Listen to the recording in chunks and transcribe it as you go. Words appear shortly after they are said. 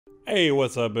Hey,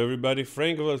 what's up everybody?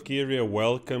 Frank Valkyria,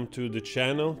 welcome to the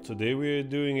channel. Today we are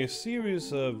doing a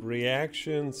series of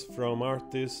reactions from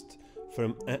artists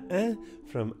from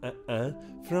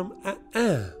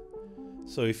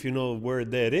So if you know where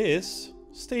that is,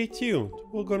 stay tuned.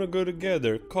 We're gonna go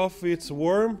together. Coffee, it's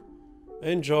warm.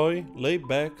 Enjoy, lay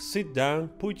back, sit down,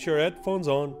 put your headphones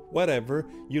on, whatever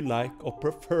you like or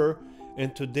prefer.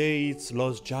 And today it's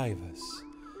Los Jaivas.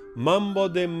 Mambo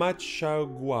De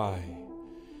Machaguay.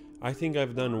 I think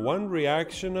I've done one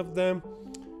reaction of them.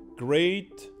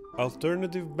 Great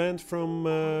alternative band from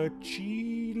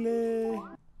Chile.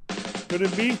 Could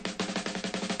it be?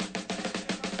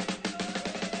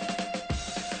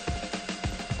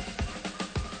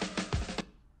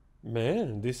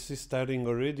 Man, this is starting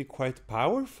already quite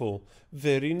powerful.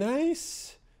 Very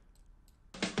nice.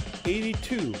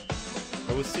 82.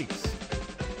 I was 6.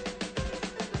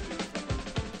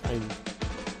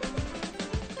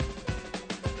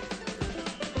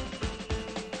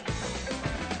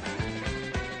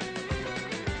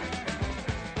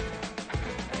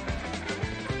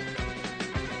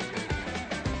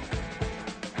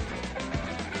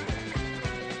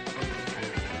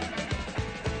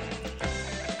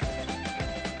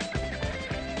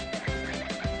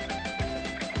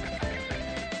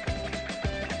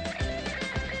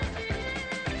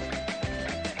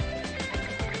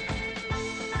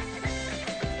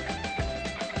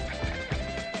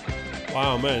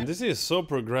 Wow, man, this is so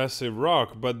progressive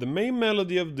rock, but the main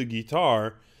melody of the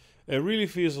guitar, it really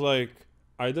feels like,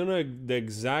 I don't know the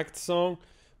exact song,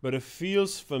 but it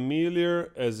feels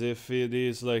familiar as if it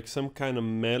is like some kind of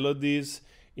melodies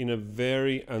in a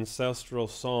very ancestral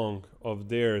song of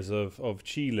theirs, of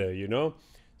Chile, you know?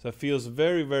 So it feels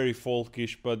very, very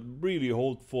folkish, but really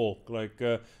old folk, like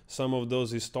some of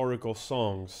those historical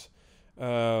songs.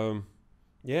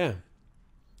 Yeah.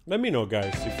 Let me know,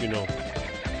 guys, if you know.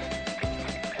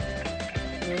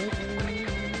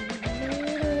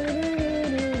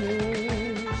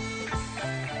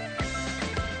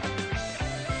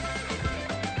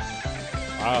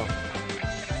 Wow.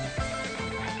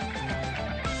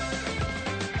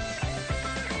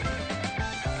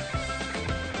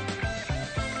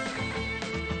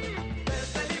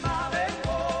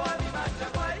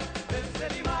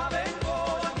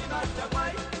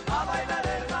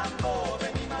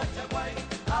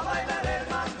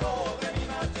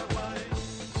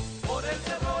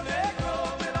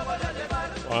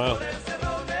 Wow.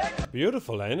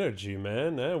 Beautiful energy,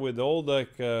 man, with all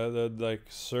like the like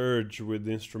surge with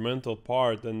the instrumental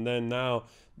part, and then now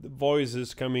the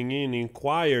voices coming in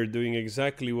choir doing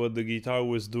exactly what the guitar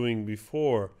was doing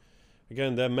before.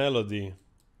 Again, that melody.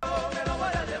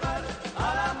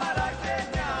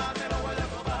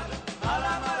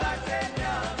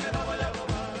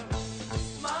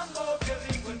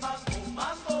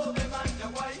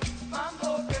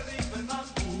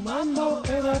 Mambo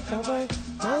De Machaguay,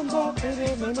 Mambo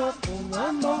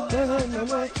De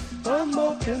Machaguay,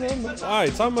 Mambo De Machaguay. Ah,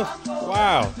 it's almost,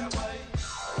 wow.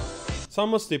 It's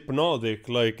almost hypnotic,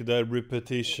 like that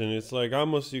repetition. It's like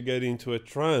almost you get into a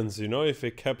trance, you know, if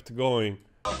it kept going.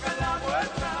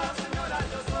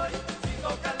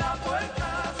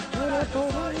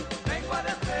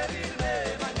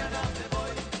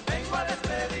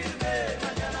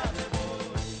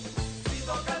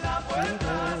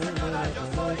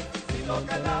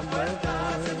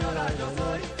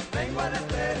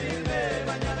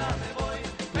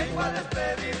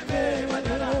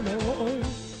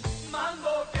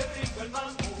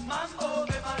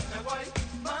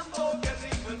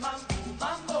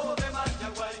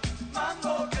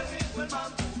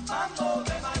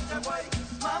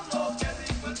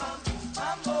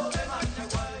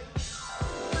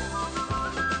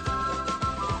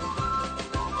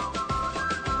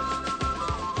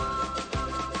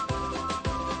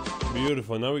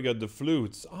 Beautiful. Now we got the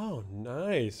flutes. Oh,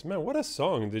 nice, man! What a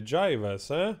song, the Jaivas,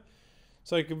 huh?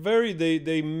 It's like very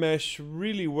they mesh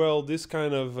really well. This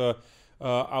kind of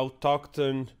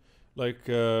autochthon, like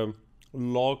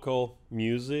local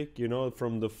music, you know,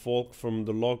 from the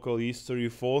local history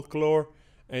folklore,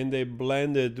 and they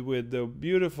blended with the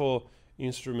beautiful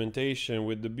instrumentation,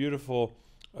 with the beautiful,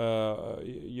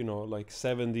 you know, like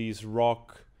 70s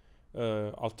rock,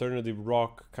 alternative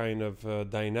rock kind of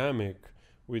dynamic.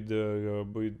 With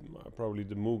probably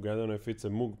the Moog. I don't know if it's a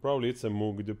Moog. Probably it's a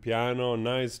Moog. The piano,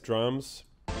 nice drums.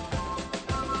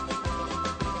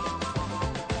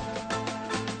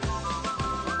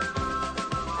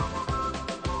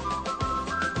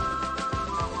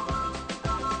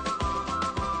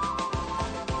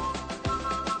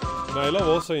 And I love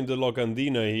also in the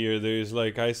locandina here, there's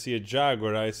like, I see a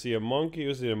jaguar, I see a monkey,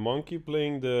 you see a monkey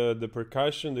playing the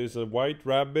percussion, there's a white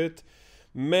rabbit.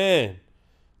 Man,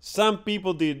 some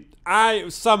people did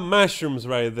some mushrooms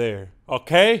right there,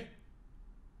 okay?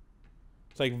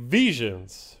 It's like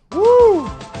visions. Woo!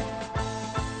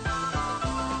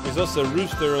 There's also a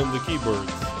rooster on the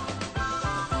keyboards.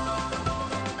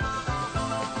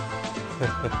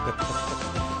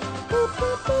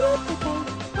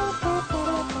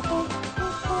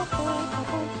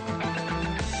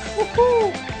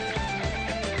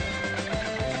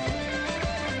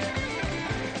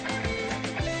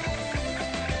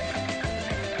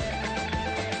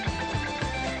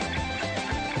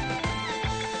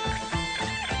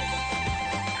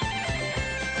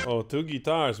 Oh, two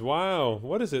guitars! Wow,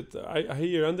 what is it? I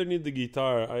hear underneath the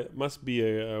guitar. It must be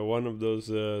one of those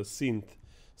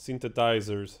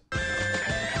synthesizers.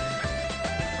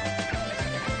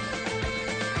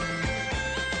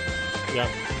 Yeah.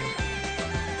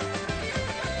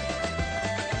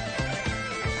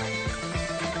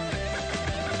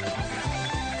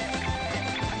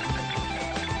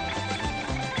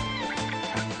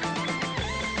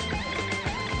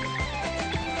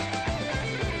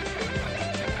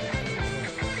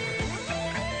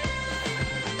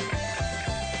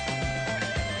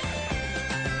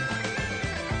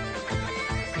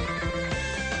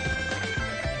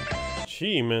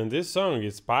 Gee, man, this song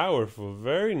is powerful,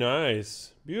 very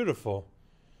nice, beautiful.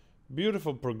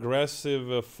 Beautiful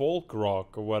progressive folk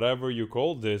rock, or whatever you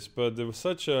call this, but there was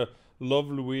such a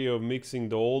lovely way of mixing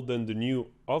the old and the new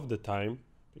of the time,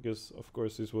 because of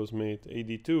course this was made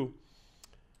 82.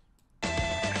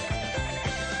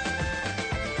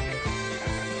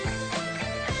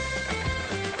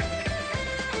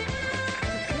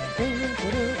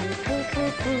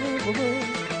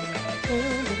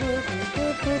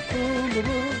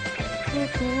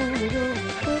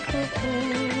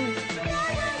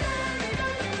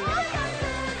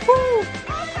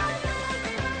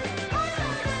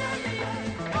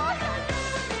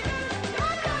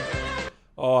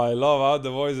 Oh, I love how the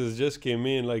voices just came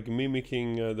in, like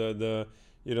mimicking the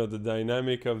the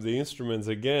dynamic of the instruments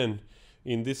again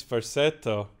in this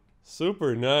falsetto.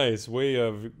 Super nice way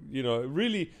of, it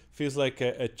really feels like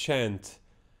a chant,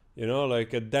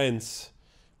 like a dance,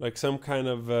 like some kind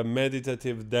of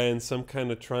meditative dance, some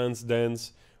kind of trance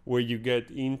dance where you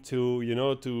get into,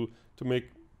 to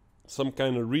make some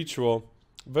kind of ritual.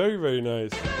 Very, very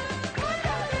nice.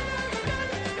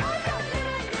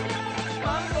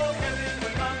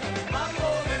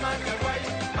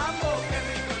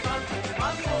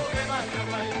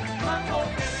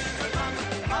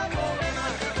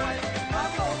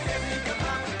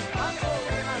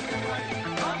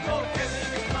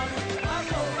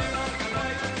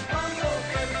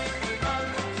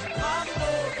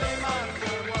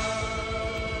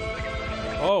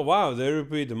 Oh wow, they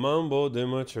repeat Mambo De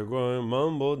Machaguay,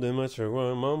 Mambo De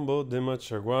Machaguay, Mambo De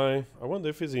Machaguay. I wonder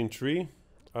if it's in 3.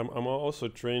 I'm also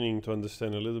training to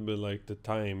understand a little bit like the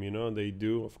time, they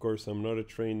do. Of course, I'm not a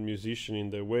trained musician in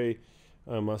the way.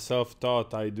 I'm a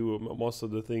self-taught. I do most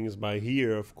of the things by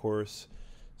ear, of course.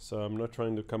 So I'm not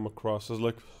trying to come across as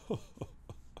like...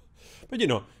 But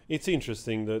it's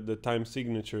interesting, the time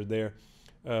signature there.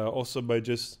 Also by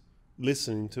just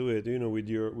listening to it, with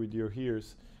your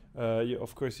ears.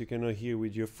 Of course, you cannot hear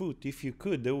with your foot. If you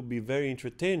could, that would be very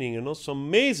entertaining and also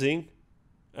amazing.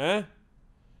 Eh?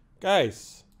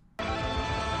 Guys.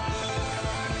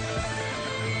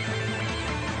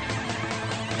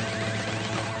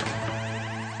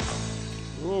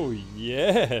 Oh,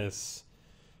 yes.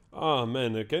 Oh,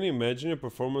 man, can you imagine a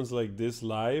performance like this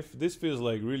live? This feels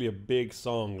like really a big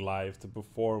song live to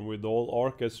perform with all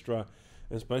orchestra,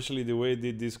 especially the way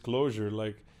they did this closure,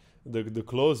 like the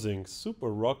closing. Super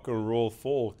rock and roll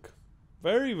folk.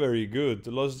 Very, very good.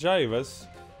 Los Jaivas.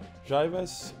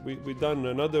 Jaivas, we done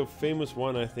another famous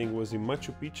one, I think, was in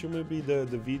Machu Picchu, maybe the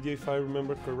video, if I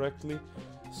remember correctly.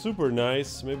 Super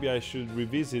nice. Maybe I should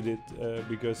revisit it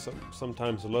because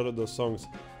sometimes a lot of those songs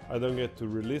I don't get to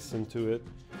re-listen to it.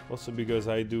 Also because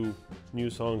I do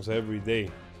new songs every day,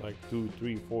 like 2,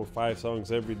 3, 4, 5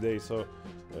 songs every day, so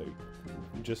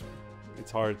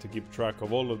it's hard to keep track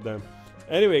of all of them.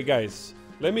 Anyway, guys,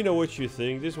 let me know what you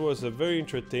think. This was a very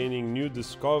entertaining new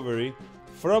discovery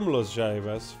from Los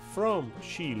Jaivas, from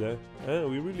Chile.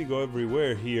 We really go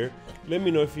everywhere here. Let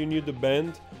me know if you knew the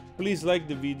band. Please like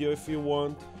the video if you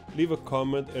want. Leave a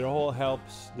comment. It all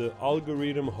helps the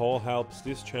algorithm, all helps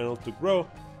this channel to grow.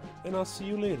 And I'll see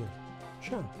you later.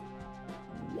 Ciao.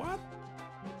 What?